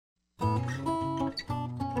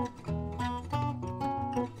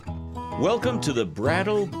Welcome to the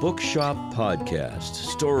Brattle Bookshop Podcast.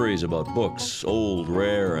 Stories about books, old,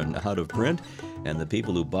 rare, and out of print, and the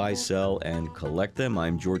people who buy, sell, and collect them.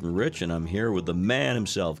 I'm Jordan Rich, and I'm here with the man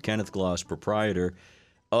himself, Kenneth Gloss, proprietor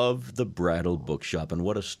of the Brattle Bookshop. And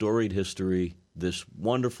what a storied history this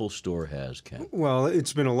wonderful store has, Ken. Well,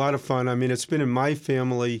 it's been a lot of fun. I mean, it's been in my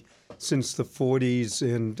family since the 40s,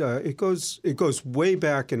 and it goes way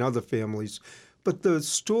back in other families. But the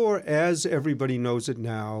store, as everybody knows it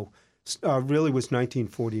now, really was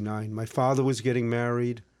 1949. My father was getting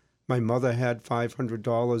married. My mother had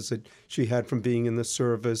 $500 that she had from being in the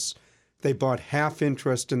service. They bought half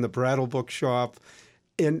interest in the Brattle Bookshop.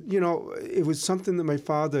 And, you know, it was something that my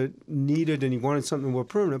father needed, and he wanted something more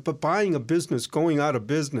permanent. But buying a business, going out of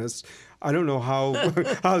business, I don't know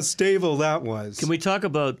how stable that was. Can we talk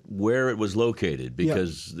about where it was located?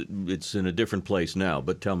 Because it's in a different place now,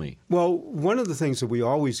 but tell me. Well, one of the things that we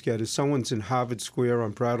always get is someone's in Harvard Square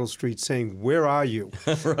on Brattle Street saying, "Where are you?"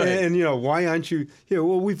 Right. And, you know, why aren't you here?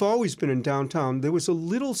 Well, we've always been in downtown. There was a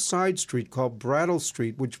little side street called Brattle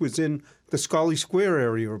Street, which was in the Scollay Square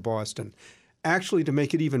area of Boston. Actually, to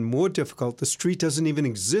make it even more difficult, the street doesn't even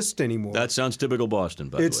exist anymore. That sounds typical Boston,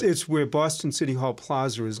 by the way. It's where Boston City Hall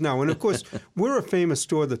Plaza is now. And, of course, we're a famous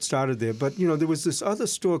store that started there. But, you know, there was this other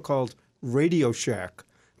store called Radio Shack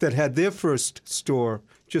that had their first store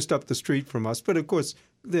just up the street from us. But, of course,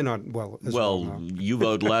 they're not well now. You've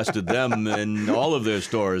outlasted them in all of their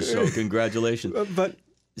stores, so congratulations.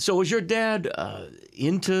 So was your dad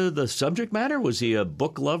into the subject matter? Was he a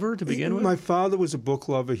book lover to begin with? My father was a book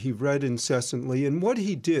lover. He read incessantly. And what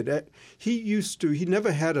he did, he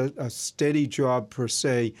never had a steady job per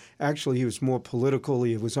se. Actually, he was more political.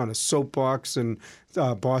 He was on a soapbox and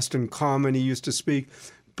Boston Common he used to speak.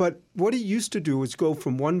 But what he used to do was go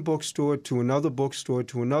from one bookstore to another bookstore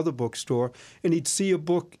to another bookstore, and he'd see a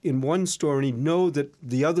book in one store, and he'd know that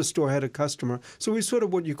the other store had a customer. So he was sort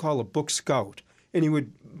of what you call a book scout. And he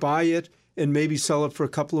would buy it and maybe sell it for a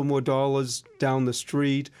couple of more dollars down the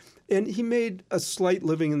street. And he made a slight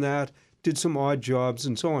living in that, did some odd jobs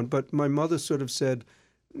and so on. But my mother sort of said,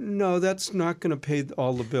 no, that's not going to pay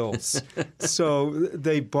all the bills. So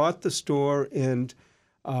they bought the store and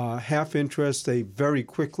half interest. They very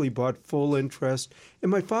quickly bought full interest.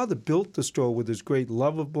 And my father built the store with his great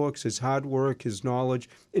love of books, his hard work, his knowledge,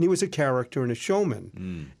 and he was a character and a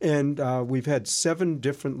showman. And we've had 7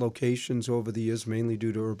 different locations over the years, mainly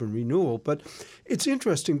due to urban renewal. But it's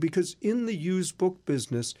interesting because in the used book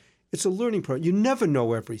business, it's a learning process. You never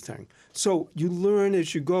know everything. So you learn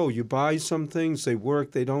as you go. You buy some things, they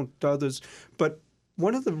work, they don't others. But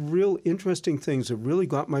one of the real interesting things that really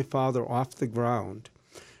got my father off the ground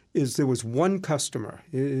is there was one customer.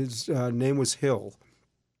 His name was Hill,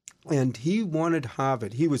 and he wanted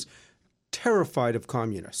Harvard. He was terrified of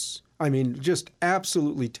communists. I mean, just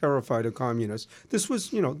absolutely terrified of communists. This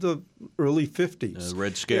was, you know, the early 50s.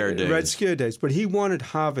 Red Scare days. Red Scare days. But he wanted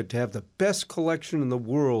Harvard to have the best collection in the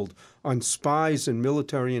world on spies and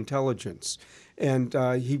military intelligence. And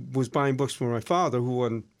he was buying books for my father,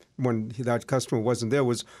 who, when that customer wasn't there,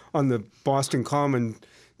 was on the Boston Common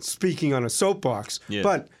speaking on a soapbox. Yeah.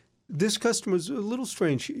 But this customer was a little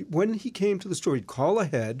strange. When he came to the store, he'd call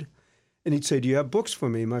ahead, and he'd say, "Do you have books for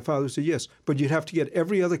me?" My father would say, "Yes." But you'd have to get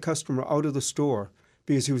every other customer out of the store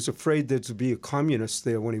because he was afraid there would be a communist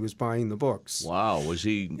there when he was buying the books. Wow. Was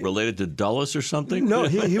he related to Dulles or something? No,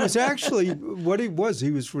 he was actually, what he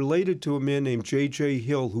was related to a man named J.J.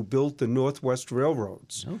 Hill who built the Northwest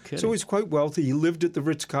Railroads. Okay. So he's quite wealthy. He lived at the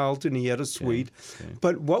Ritz-Carlton. He had a suite. Okay.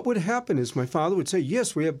 But what would happen is my father would say,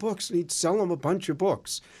 "Yes, we have books," and he'd sell them a bunch of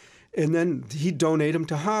books. And then he'd donate them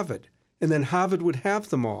to Harvard. And then Harvard would have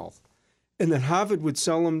them all. And then Harvard would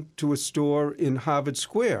sell them to a store in Harvard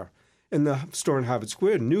Square. And the store in Harvard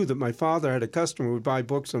Square knew that my father had a customer who would buy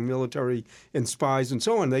books on military and spies and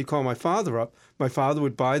so on. They'd call my father up. My father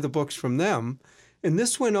would buy the books from them. And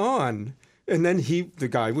this went on. And then the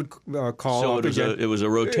guy would call up again. It was a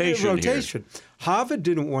rotation here. Harvard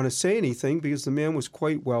didn't want to say anything because the man was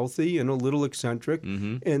quite wealthy and a little eccentric.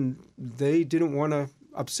 And they didn't want to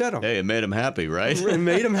upset him. Hey, it made him happy, right? It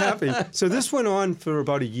made him happy. So this went on for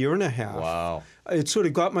about a year and a half. Wow. It sort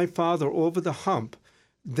of got my father over the hump.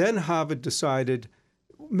 Then Harvard decided,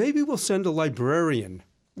 maybe we'll send a librarian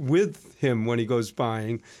with him when he goes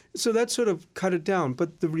buying. So that sort of cut it down.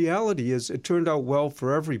 But the reality is it turned out well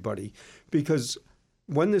for everybody because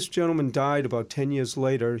when this gentleman died about 10 years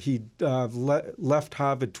later, he left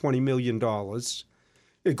Harvard $20 million.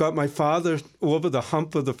 It got my father over the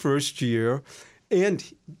hump of the first year. And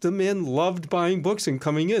the man loved buying books and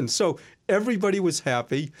coming in. So everybody was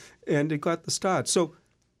happy, and it got the start. So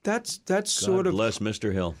that's God sort of bless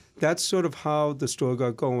Mr. Hill. that's sort of how the store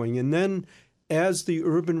got going. And then as the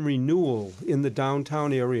urban renewal in the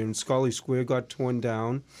downtown area in Scully Square got torn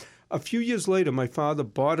down, a few years later, my father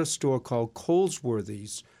bought a store called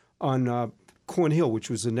Colesworthy's on Cornhill, which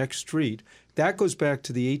was the next street. That goes back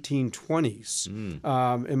to the 1820s.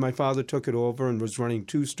 And my father took it over and was running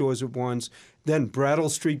 2 stores at once. Then Brattle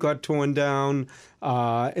Street got torn down.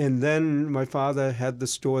 And then my father had the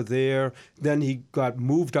store there. Then he got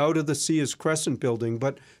moved out of the Sears Crescent building.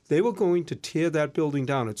 But they were going to tear that building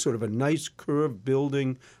down. It's sort of a nice curved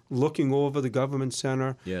building looking over the government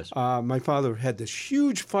center. Yes. My father had this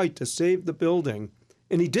huge fight to save the building,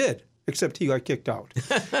 and he did. Except he got kicked out.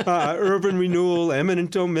 Urban renewal,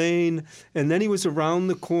 eminent domain, and then he was around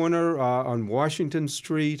the corner on Washington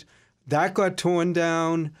Street. That got torn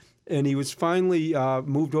down, and he was finally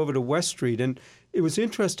moved over to West Street. And it was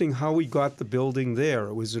interesting how he got the building there.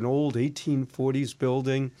 It was an old 1840s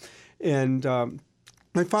building, and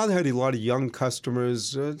my father had a lot of young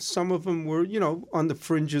customers. Some of them were, on the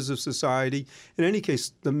fringes of society. In any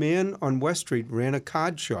case, the man on West Street ran a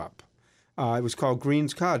card shop. It was called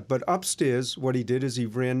Green's Card. But upstairs, what he did is he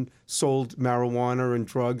sold marijuana and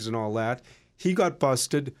drugs and all that. He got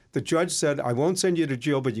busted. The judge said, I won't send you to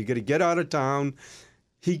jail, but you got to get out of town.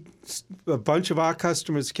 A bunch of our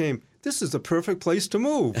customers came. This is the perfect place to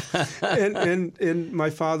move. and my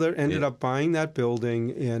father ended up buying that building.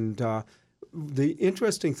 And the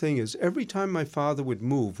interesting thing is, every time my father would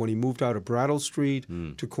move, when he moved out of Brattle Street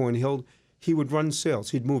to Cornhill, he would run sales.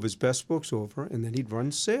 He'd move his best books over, and then he'd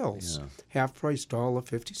run sales. Yeah. Half price, $1,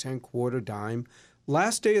 50-cent, quarter, dime.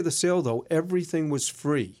 Last day of the sale, though, everything was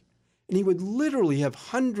free. And he would literally have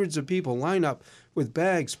hundreds of people line up with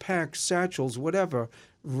bags, packs, satchels, whatever,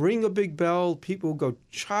 ring a big bell. People would go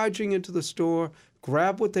charging into the store,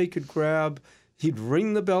 grab what they could grab. He'd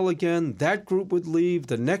ring the bell again. That group would leave.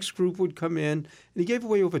 The next group would come in. And he gave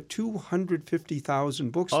away over 250,000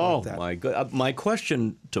 books like that. Oh, my God. My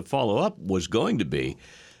question to follow up was going to be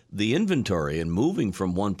the inventory and moving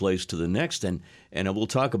from one place to the next. And we'll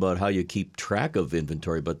talk about how you keep track of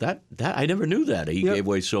inventory. But that I never knew that. He gave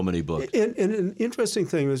away so many books. And an interesting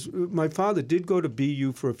thing is my father did go to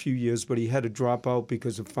BU for a few years, but he had to drop out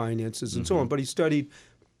because of finances and so on. But he studied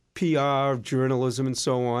PR, journalism, and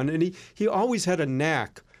so on. And he always had a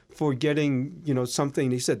knack for getting,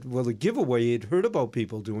 something. He said, well, the giveaway, he'd heard about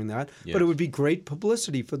people doing that, but it would be great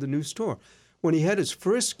publicity for the new store. When he had his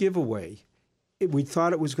first giveaway, we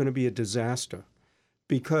thought it was going to be a disaster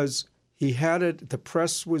because he had it, the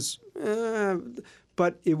press was,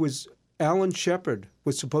 but it was, Alan Shepard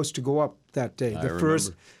was supposed to go up that day.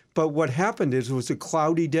 But what happened is it was a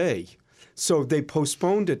cloudy day. So they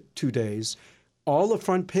postponed it 2 days. All the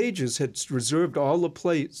front pages had reserved all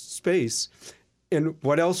the space. And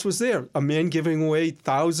what else was there? A man giving away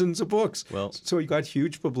thousands of books. Well, so he got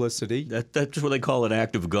huge publicity. That's what they call an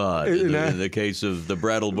act of God in the case of the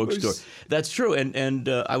Brattle Bookstore. That's true. And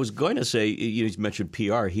I was going to say, you mentioned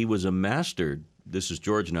PR. He was a master. This is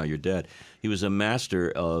George now, your dad. He was a master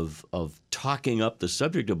of talking up the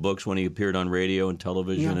subject of books when he appeared on radio and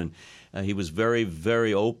television. And he was very,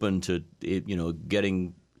 very open to,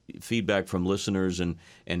 getting feedback from listeners and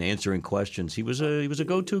answering questions. He was a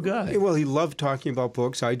go-to guy. Well, he loved talking about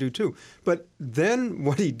books. I do too. But then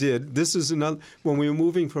what he did, this is another, when we were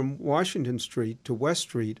moving from Washington Street to West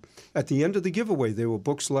Street, at the end of the giveaway, there were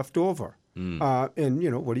books left over. And,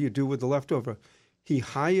 what do you do with the leftover? He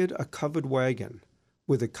hired a covered wagon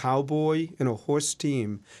with a cowboy and a horse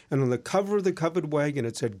team. And on the cover of the covered wagon,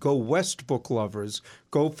 it said, "Go West, book lovers.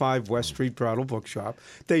 Go 5 West Street Brattle Bookshop."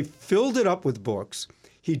 They filled it up with books.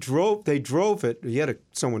 They drove it, he had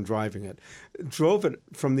someone driving it, drove it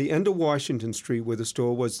from the end of Washington Street where the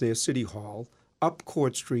store was near City Hall, up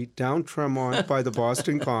Court Street, down Tremont by the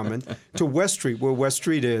Boston Common, to West Street where West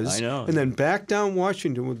Street is. I know. And then back down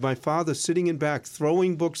Washington with my father sitting in back,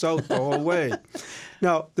 throwing books out the whole way.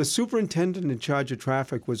 Now, the superintendent in charge of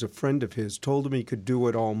traffic was a friend of his, told him he could do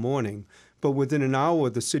it all morning. But within an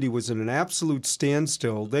hour, the city was in an absolute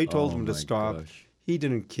standstill. They told him to stop. Gosh. He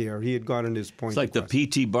didn't care. He had gotten his point. It's like the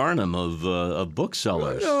P.T. Barnum of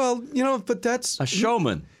booksellers. Well, but that's a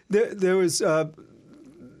showman. There was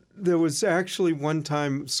actually one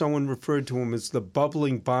time someone referred to him as the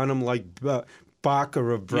bubbling Barnum-like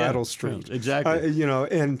Barker of Brattle Street. Exactly.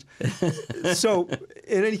 And so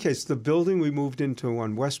in any case, the building we moved into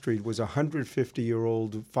on West Street was a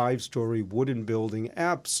 150-year-old 5-story wooden building,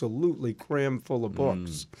 absolutely crammed full of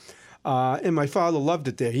books. And my father loved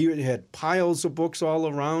it there. He had piles of books all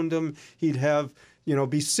around him. He'd have,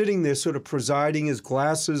 be sitting there sort of presiding, his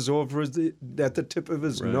glasses over at the tip of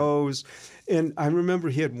his nose. And I remember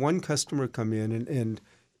he had one customer come in, and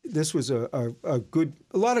this was a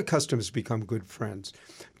lot of customers become good friends.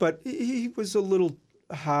 But he was a little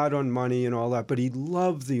hard on money and all that, but he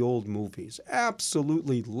loved the old movies,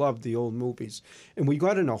 absolutely loved the old movies. And we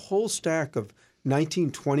got in a whole stack of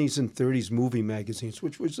 1920s and 30s movie magazines,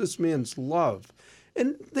 which was this man's love.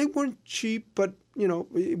 And they weren't cheap, but,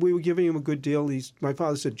 we were giving him a good deal. My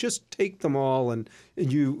father said, just take them all, and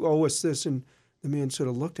you owe us this. And the man sort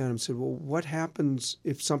of looked at him and said, well, what happens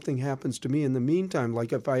if something happens to me in the meantime,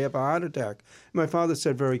 like if I have a heart attack? My father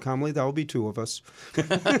said very calmly, that will be two of us.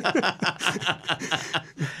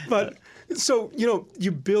 But so,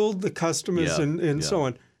 you build the customers and so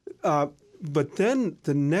on. But then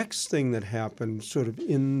the next thing that happened sort of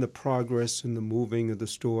in the progress and the moving of the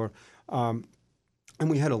store, and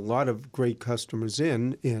we had a lot of great customers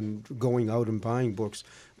in and going out and buying books.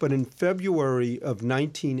 But in February of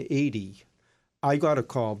 1980, I got a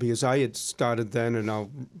call because I had started then, and I'll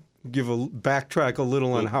backtrack a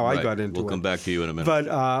little on how I got into it. We'll come back to you in a minute.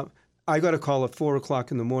 But I got a call at 4 o'clock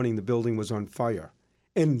in the morning. The building was on fire.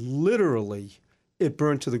 And literally, it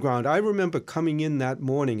burned to the ground. I remember coming in that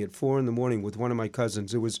morning at 4 in the morning with one of my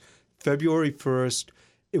cousins. It was February 1st.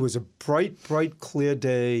 It was a bright, bright, clear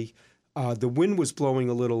day. The wind was blowing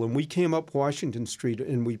a little, and we came up Washington Street,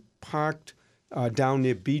 and we parked down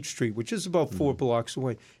near Beach Street, which is about 4 blocks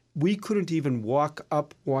away. We couldn't even walk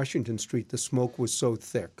up Washington Street. The smoke was so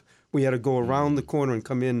thick. We had to go around the corner and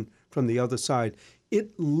come in from the other side.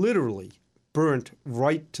 It literally burnt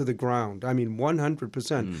right to the ground. I mean,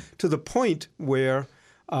 100%, to the point where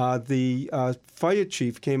the fire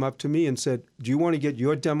chief came up to me and said, do you want to get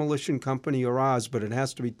your demolition company or ours? But it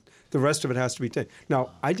has to be, the rest of it has to be taken.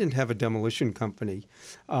 Now, I didn't have a demolition company.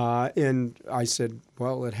 And I said,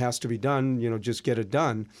 well, it has to be done, just get it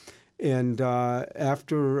done. And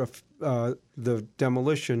after the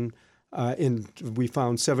demolition, and we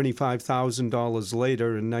found $75,000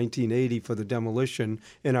 later in 1980 for the demolition,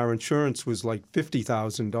 and our insurance was like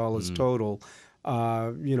 $50,000 total.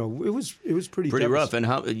 It was pretty rough. And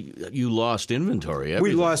how you lost inventory?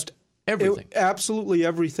 We lost everything. Absolutely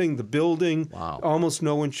everything. The building, wow. Almost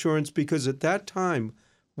no insurance, because at that time,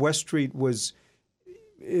 West Street was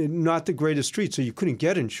not the greatest street, so you couldn't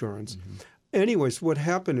get insurance. Mm-hmm. Anyways, what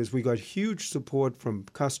happened is we got huge support from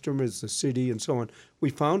customers, the city, and so on. We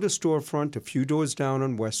found a storefront a few doors down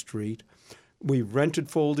on West Street. We rented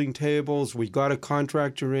folding tables. We got a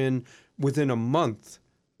contractor in. Within a month,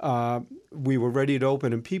 we were ready to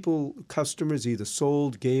open. And customers either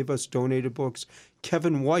sold, gave us, donated books.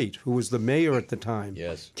 Kevin White, who was the mayor at the time,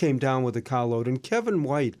 came down with a carload. And Kevin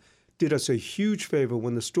White did us a huge favor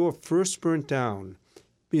when the store first burnt down.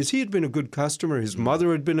 Because he had been a good customer. His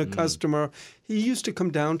mother had been a customer. He used to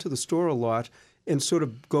come down to the store a lot and sort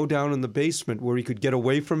of go down in the basement where he could get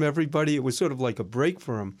away from everybody. It was sort of like a break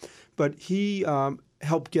for him. But he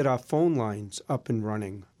helped get our phone lines up and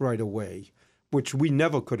running right away, which we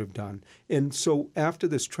never could have done. And so after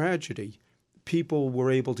this tragedy, people were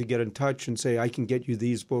able to get in touch and say, I can get you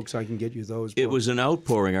these books, I can get you those books. It was an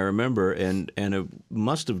outpouring, I remember, and it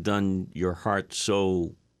must have done your heart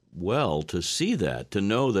so well to see that, to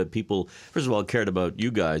know that people, first of all, cared about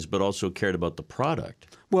you guys, but also cared about the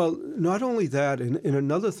product. Well, not only that, and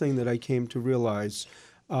another thing that I came to realize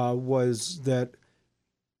was that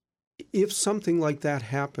if something like that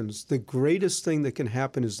happens, the greatest thing that can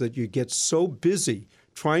happen is that you get so busy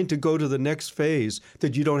trying to go to the next phase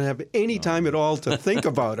that you don't have any time at all to think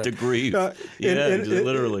about it. To grieve.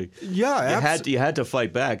 Literally. Yeah. You had to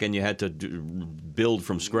fight back, and you had to build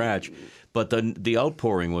from scratch. But the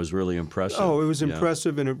outpouring was really impressive. Oh, it was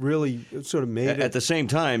impressive, and it really sort of made it. At the same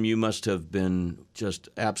time, you must have been just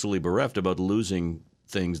absolutely bereft about losing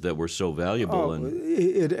things that were so valuable. Oh,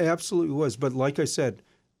 it absolutely was. But like I said,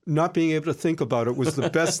 not being able to think about it was the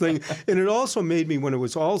best thing. And it also made me, when it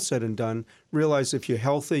was all said and done, realize if you're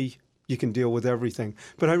healthy, you can deal with everything.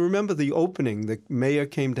 But I remember the opening. The mayor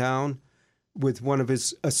came down with one of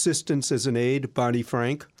his assistants as an aide, Barney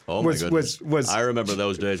Frank. Oh, my goodness. I remember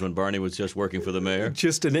those days when Barney was just working for the mayor.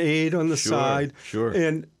 Just an aide on the side. Sure.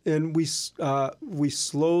 And we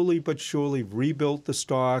slowly but surely rebuilt the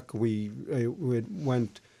stock. It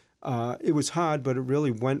was hard, but it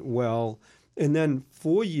really went well. And then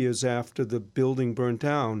 4 years after the building burned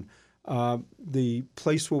down, the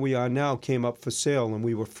place where we are now came up for sale, and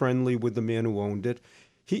we were friendly with the man who owned it.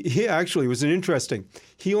 He actually was interesting.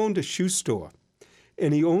 He owned a shoe store,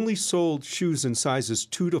 and he only sold shoes in sizes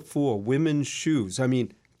 2 to 4, women's shoes. I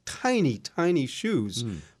mean, tiny, tiny shoes.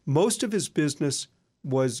 Most of his business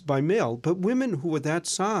was by mail, but women who were that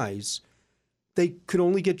size, they could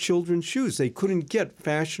only get children's shoes. They couldn't get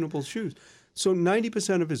fashionable shoes. So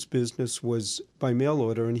 90% of his business was by mail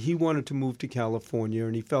order, and he wanted to move to California,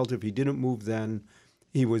 and he felt if he didn't move then,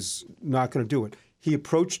 he was not going to do it. He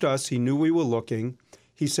approached us. He knew we were looking.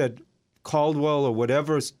 He said, Caldwell or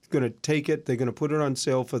whatever is going to take it. They're going to put it on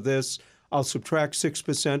sale for this. I'll subtract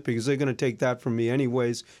 6% because they're going to take that from me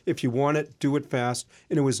anyways. If you want it, do it fast.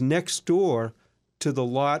 And it was next door to the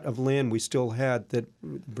lot of land we still had that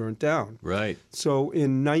burnt down. Right. So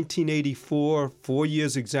in 1984, 4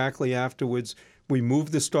 years exactly afterwards, we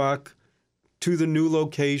moved the stock to the new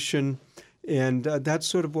location, and that's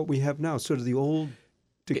sort of what we have now, sort of the old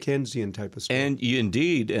Dickensian type of stuff. And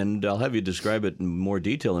indeed, and I'll have you describe it in more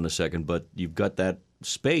detail in a second, but you've got that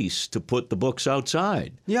space to put the books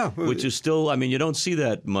outside. Yeah. Which is still, I mean, you don't see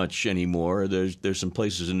that much anymore. There's some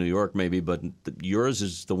places in New York maybe, but yours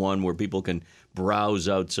is the one where people can browse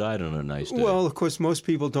outside on a nice day. Well, of course, most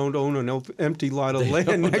people don't own an empty lot of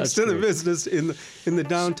land next to the business in the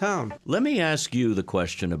downtown. Let me ask you the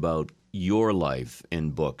question about your life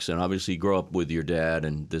in books, and obviously you grew up with your dad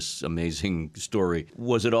and this amazing story.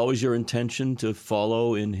 Was it always your intention to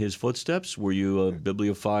follow in his footsteps? Were you a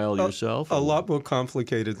bibliophile yourself? A lot more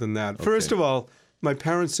complicated than that. Okay. First of all, my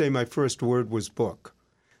parents say my first word was book.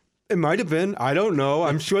 It might have been. I don't know.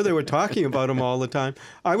 I'm sure they were talking about them all the time.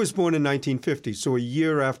 I was born in 1950, so a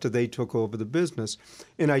year after they took over the business.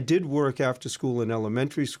 And I did work after school in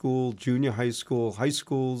elementary school, junior high school, high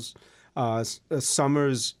schools,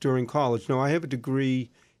 summers during college. Now, I have a degree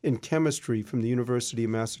in chemistry from the University of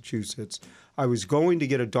Massachusetts. I was going to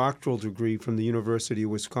get a doctoral degree from the University of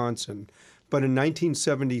Wisconsin. But in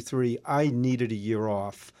 1973, I needed a year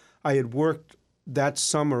off. I had worked that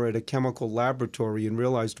summer at a chemical laboratory and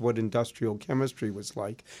realized what industrial chemistry was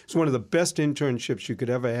like. It's one of the best internships you could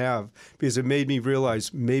ever have because it made me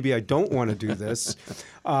realize maybe I don't want to do this.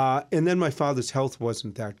 And then my father's health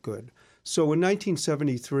wasn't that good. So in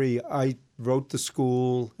 1973, I wrote the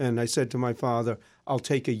school and I said to my father, I'll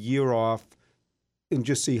take a year off and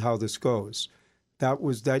just see how this goes.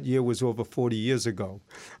 That year was over 40 years ago.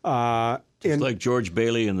 It's like George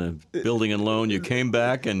Bailey in the Building and Loan. You came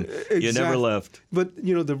back and you never left. But,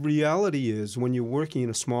 you know, the reality is when you're working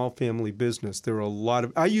in a small family business, there are a lot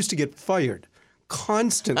of – I used to get fired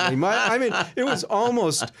constantly. I mean, it was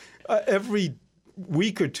almost every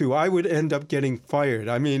week or two I would end up getting fired.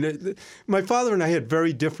 I mean, my father and I had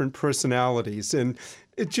very different personalities, and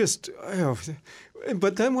it just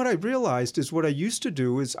but then what I realized is what I used to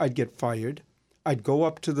do is I'd get fired. I'd go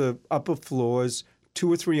up to the upper floors,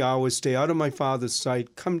 2 or 3 hours, stay out of my father's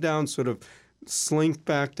sight, come down, sort of slink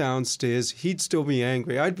back downstairs. He'd still be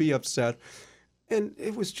angry. I'd be upset. And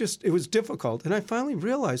it was difficult. And I finally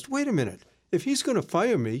realized, wait a minute, if he's going to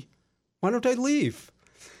fire why don't I leave?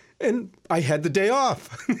 And I had the day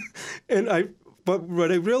off. But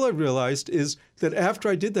what I really realized is that after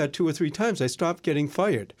I did that 2 or 3 times, I stopped getting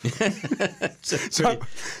fired. So,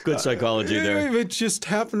 good psychology there. It just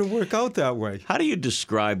happened to work out that way. How do you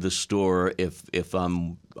describe the store if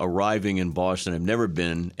I'm arriving in Boston, I've never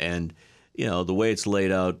been, and you know the way it's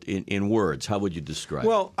laid out in words? How would you describe it?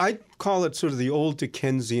 Well, I call it sort of the old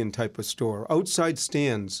Dickensian type of store. Outside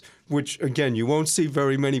stands, which again you won't see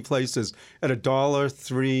very many places, at $1,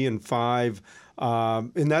 $3, and $5.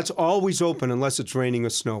 And that's always open unless it's raining or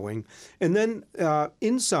snowing. And then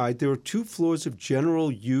inside, there are 2 floors of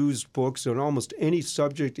general used books on almost any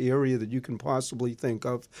subject area that you can possibly think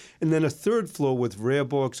of. And then a 3rd floor with rare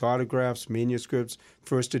books, autographs, manuscripts,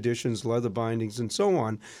 first editions, leather bindings, and so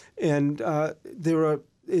on. And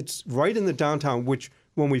it's right in the downtown, which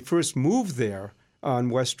when we first moved there on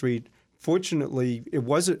West Street, fortunately, it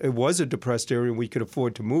was a depressed area and we could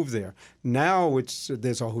afford to move there. Now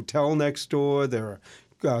there's a hotel next door. There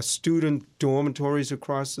are student dormitories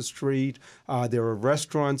across the street. There are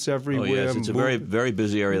restaurants everywhere. Oh, yes. It's a very, very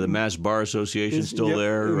busy area. The Mass Bar Association is still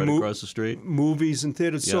there right across the street. Movies and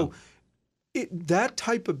theaters. Yeah. So that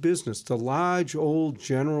type of business, the large, old,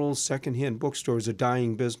 general, secondhand bookstores, are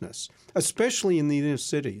dying business, especially in the inner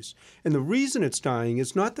cities. And the reason it's dying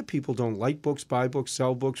is not that people don't like books, buy books,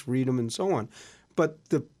 sell books, read them, and so on, but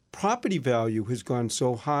the property value has gone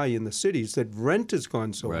so high in the cities that rent has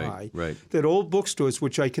gone so high that old bookstores,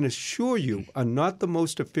 which I can assure you are not the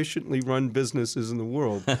most efficiently run businesses in the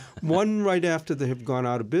world, one right after they have gone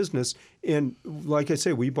out of business. And like I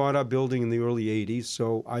say, we bought our building in the early 80s,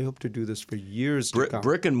 so I hope to do this for years to come.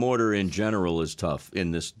 Brick and mortar in general is tough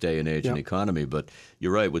in this day and age and economy, but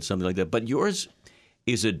you're right with something like that. But yours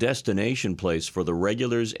is a destination place for the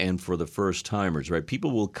regulars and for the first-timers, right?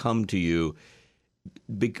 People will come to you.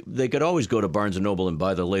 They could always go to Barnes & Noble and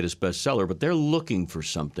buy the latest bestseller, but they're looking for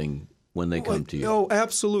something when they come to you. Oh,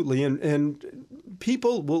 absolutely. And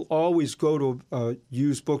people will always go to a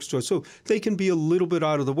used bookstore, so they can be a little bit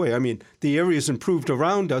out of the way. I mean, the area's improved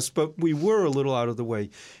around us, but we were a little out of the way.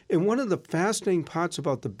 And one of the fascinating parts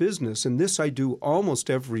about the business, and this I do almost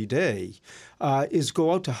every day, is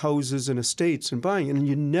go out to houses and estates and buying, and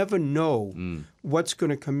you never know what's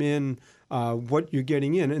going to come in, what you're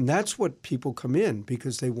getting in. And that's what people come in,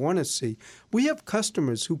 because they want to see. We have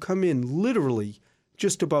customers who come in literally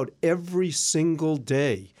just about every single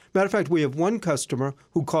day. Matter of fact, we have one customer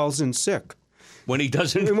who calls in sick. When he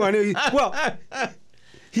doesn't? Well,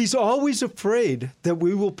 he's always afraid that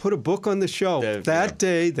we will put a book on the shelf that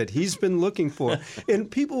day that he's been looking for. And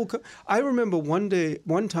people, I remember one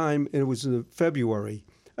time, it was in February,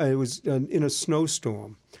 it was in a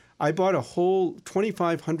snowstorm. I bought a whole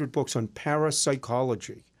 2,500 books on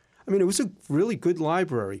parapsychology. I mean, it was a really good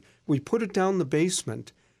library. We put it down in the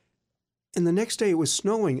basement. And the next day it was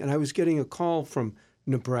snowing, and I was getting a call from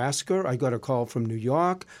Nebraska. I got a call from New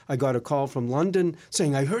York. I got a call from London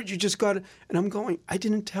saying, I heard you just got it. And I'm going, I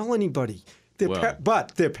didn't tell anybody.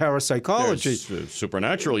 But they're parapsychology.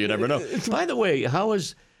 Supernatural, you never know. By the way, how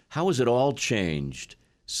has it all changed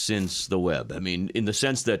since the web? I mean, in the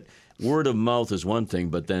sense that word of mouth is one thing,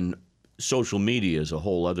 but then social media is a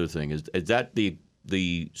whole other thing. Is that the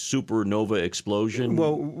supernova explosion?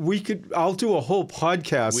 Well, I'll do a whole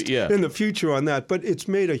podcast in the future on that, but it's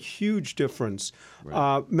made a huge difference.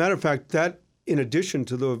 Right. Matter of fact, that in addition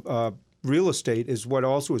to the real estate is what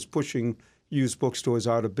also is pushing used bookstores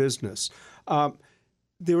out of business.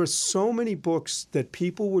 There are so many books that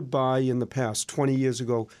people would buy in the past, 20 years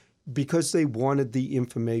ago, because they wanted the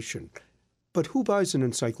information. But who buys an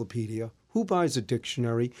encyclopedia? Who buys a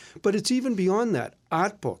dictionary? But it's even beyond that.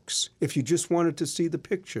 Art books, if you just wanted to see the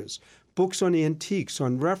pictures. Books on antiques,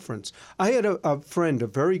 on reference. I had a friend, a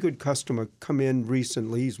very good customer, come in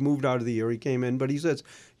recently. He's moved out of the area. He came in, but he says,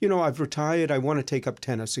 I've retired. I want to take up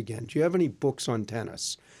tennis again. Do you have any books on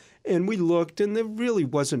tennis? And we looked, and there really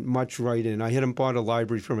wasn't much right in. I had him bought a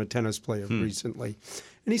library from a tennis player recently.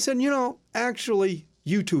 And he said, actually,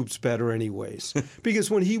 YouTube's better anyways. Because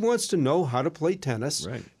when he wants to know how to play tennis,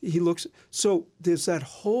 he looks. So there's that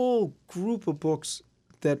whole group of books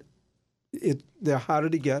that they're harder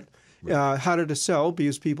to get, harder to sell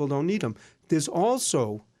because people don't need them. There's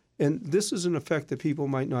also, and this is an effect that people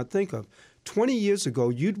might not think of, 20 years ago,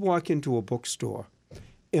 you'd walk into a bookstore,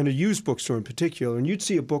 and a used bookstore in particular, and you'd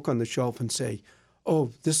see a book on the shelf and say, oh,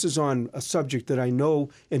 this is on a subject that I know,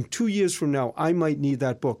 and 2 years from now, I might need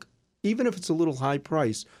that book. Even if it's a little high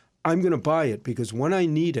price, I'm going to buy it because when I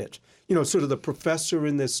need it, sort of the professor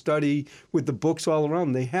in their study with the books all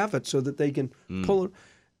around, they have it so that they can pull it.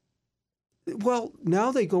 Well,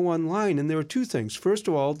 now they go online, and there are two things. First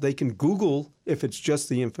of all, they can Google if it's just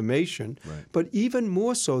the information. Right. But even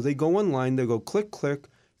more so, they go online, they go click, click,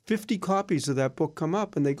 50 copies of that book come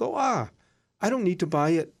up, and they go, I don't need to buy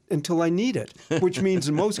it until I need it, which means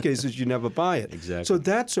in most cases you never buy it. Exactly. So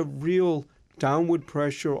that's a real downward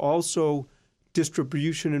pressure. Also,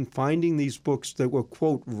 distribution and finding these books that were,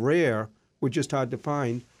 quote, rare, were just hard to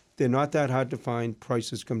find. They're not that hard to find.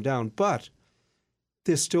 Prices come down. But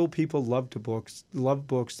there's still people love books.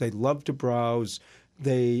 They love to browse.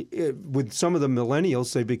 With some of the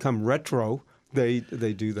millennials, they become retro. They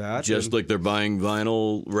do that. Just like they're buying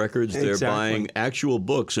vinyl records, they're buying actual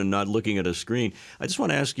books and not looking at a screen. I just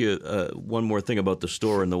want to ask you one more thing about the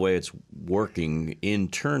store and the way it's working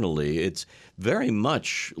internally. It's very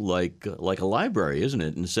much like a library, isn't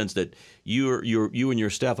it? In the sense that you and your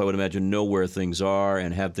staff, I would imagine, know where things are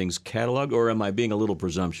and have things cataloged. Or am I being a little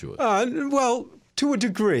presumptuous? Well, to a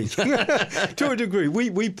degree. To a degree.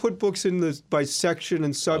 We put books in by section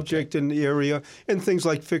and subject and area, and things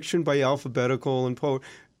like fiction by alphabetical and poetry.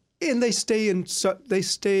 And they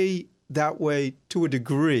stay that way to a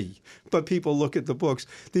degree, but people look at the books.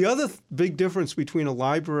 The other big difference between a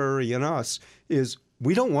library and us is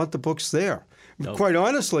we don't want the books there. Nope. Quite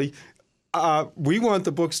honestly, we want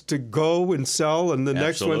the books to go and sell, and the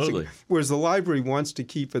next ones, whereas the library wants to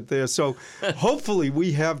keep it there. So hopefully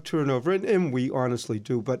we have turnover, and we honestly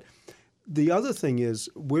do. But the other thing is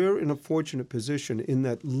we're in a fortunate position in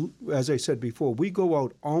that, as I said before, we go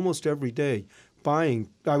out almost every day buying.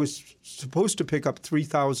 I was supposed to pick up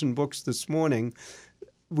 3,000 books this morning.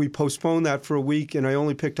 We postponed that for a week, and I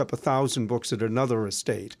only picked up 1,000 books at another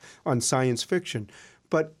estate on science fiction.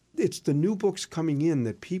 But it's the new books coming in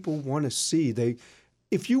that people want to see.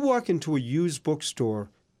 If you walk into a used bookstore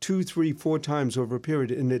 2, 3, 4 times over a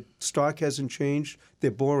period and the stock hasn't changed,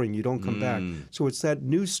 they're boring. You don't come back. So it's that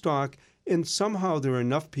new stock, And somehow there are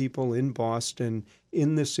enough people in Boston,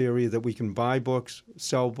 in this area, that we can buy books,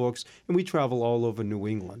 sell books, and we travel all over New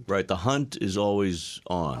England. Right. The hunt is always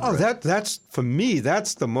on. Oh, right? that's for me,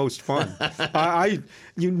 that's the most fun.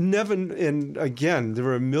 You never, and again, there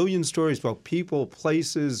are a million stories about people,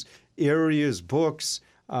 places, areas, books.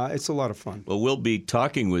 It's a lot of fun. Well, we'll be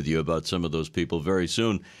talking with you about some of those people very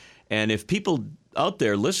soon. And if people out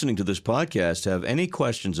there listening to this podcast have any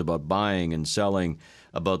questions about buying and selling,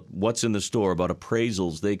 about what's in the store, about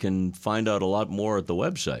appraisals, they can find out a lot more at the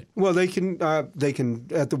website. Well, they can at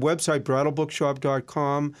the website,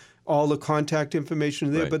 brattlebookshop.com, all the contact information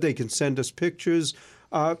is there, Right. but they can send us pictures.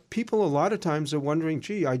 People a lot of times are wondering,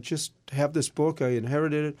 gee, I just have this book, I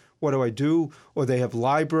inherited it, what do I do? Or they have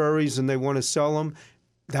libraries and they want to sell them.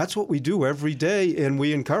 That's what we do every day, and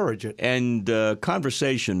we encourage it. And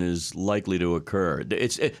conversation is likely to occur.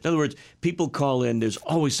 In other words, people call in, there's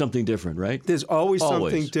always something different, right? There's always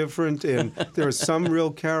Always. something different, and there are some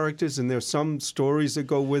real characters, and there's some stories that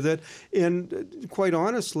go with it. And quite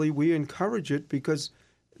honestly, we encourage it because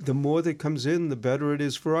the more that comes in, the better it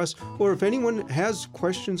is for us. Or if anyone has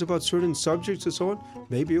questions about certain subjects and so on,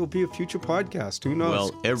 maybe it'll be a future podcast. Who knows?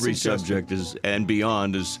 Well, every Suggestion. subject is and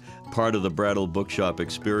beyond is part of the Brattle Bookshop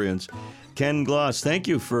experience. Ken Gloss, thank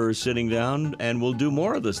you for sitting down, and we'll do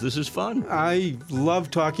more of this. This is fun. I love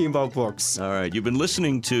talking about books. All right, you've been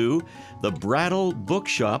listening to the Brattle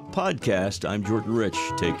Bookshop podcast. I'm Jordan Rich.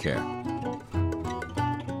 Take care.